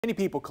Many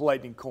people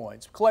collecting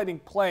coins, collecting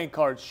playing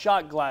cards,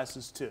 shot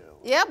glasses too.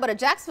 Yeah, but a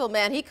Jacksonville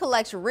man, he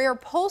collects rare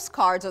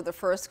postcards of the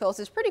First Coast.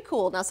 It's pretty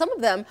cool. Now, some of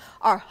them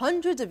are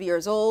hundreds of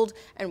years old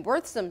and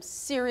worth some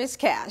serious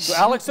cash. So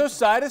Alex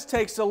Osiris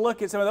takes a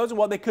look at some of those and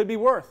what they could be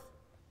worth.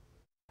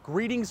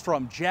 Greetings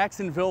from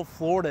Jacksonville,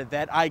 Florida.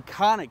 That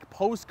iconic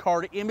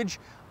postcard image,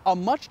 a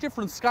much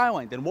different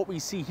skyline than what we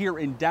see here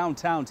in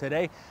downtown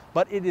today,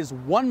 but it is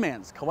one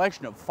man's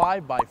collection of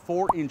 5 by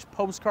 4 inch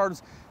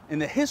postcards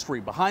and the history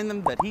behind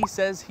them that he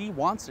says he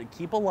wants to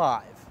keep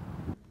alive.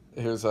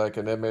 Here's like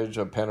an image,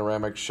 a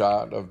panoramic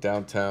shot of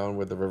downtown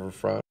with the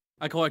riverfront.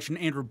 A collection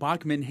Andrew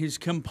Bachman has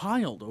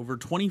compiled over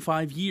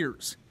 25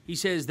 years. He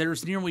says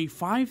there's nearly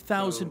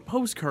 5,000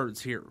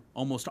 postcards here,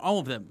 almost all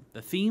of them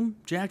the theme,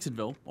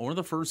 Jacksonville, or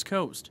the First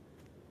Coast.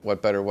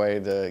 What better way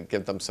to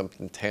give them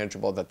something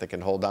tangible that they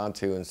can hold on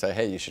to and say,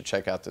 hey, you should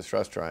check out this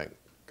restaurant.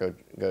 Go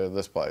to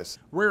this place.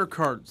 Rare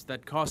cards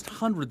that cost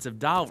hundreds of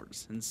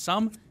dollars and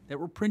some that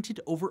were printed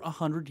over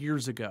 100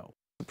 years ago.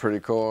 Pretty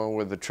cool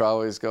with the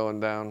trolleys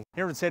going down.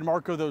 Here in San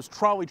Marco, those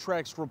trolley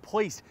tracks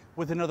replaced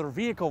with another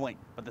vehicle lane,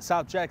 but the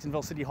South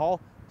Jacksonville City Hall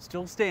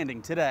still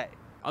standing today.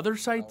 Other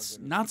sites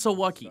not so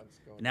lucky.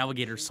 An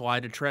alligator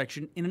slide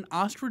attraction in an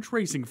ostrich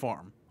racing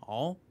farm,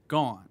 all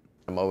gone.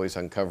 I'm always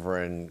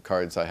uncovering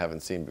cards I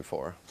haven't seen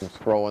before. I'm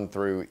scrolling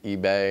through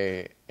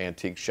eBay,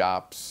 antique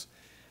shops,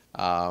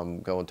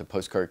 going to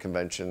postcard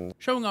conventions.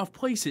 Showing off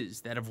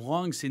places that have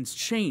long since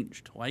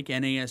changed, like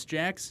NAS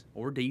Jacks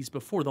or Days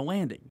Before the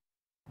Landing.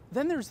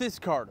 Then there's this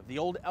card of the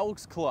old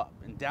Elks Club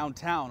in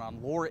downtown on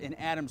Laura and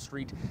Adams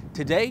Street.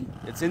 Today,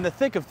 it's in the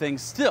thick of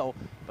things still,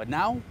 but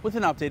now with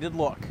an updated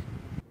look.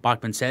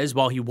 Bachman says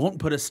while he won't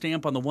put a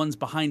stamp on the ones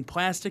behind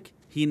plastic,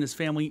 he and his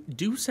family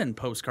do send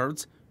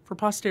postcards for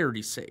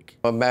posterity's sake.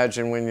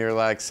 Imagine when you're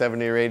like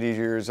 70 or 80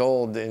 years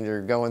old and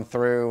you're going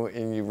through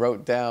and you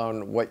wrote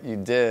down what you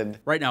did.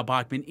 Right now,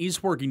 Bachman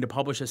is working to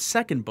publish a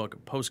second book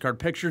of postcard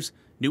pictures,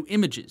 new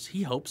images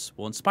he hopes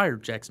will inspire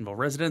Jacksonville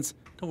residents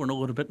to learn a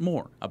little bit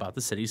more about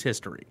the city's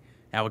history.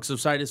 Alex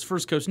Osiris,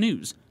 First Coast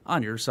News,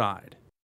 on your side.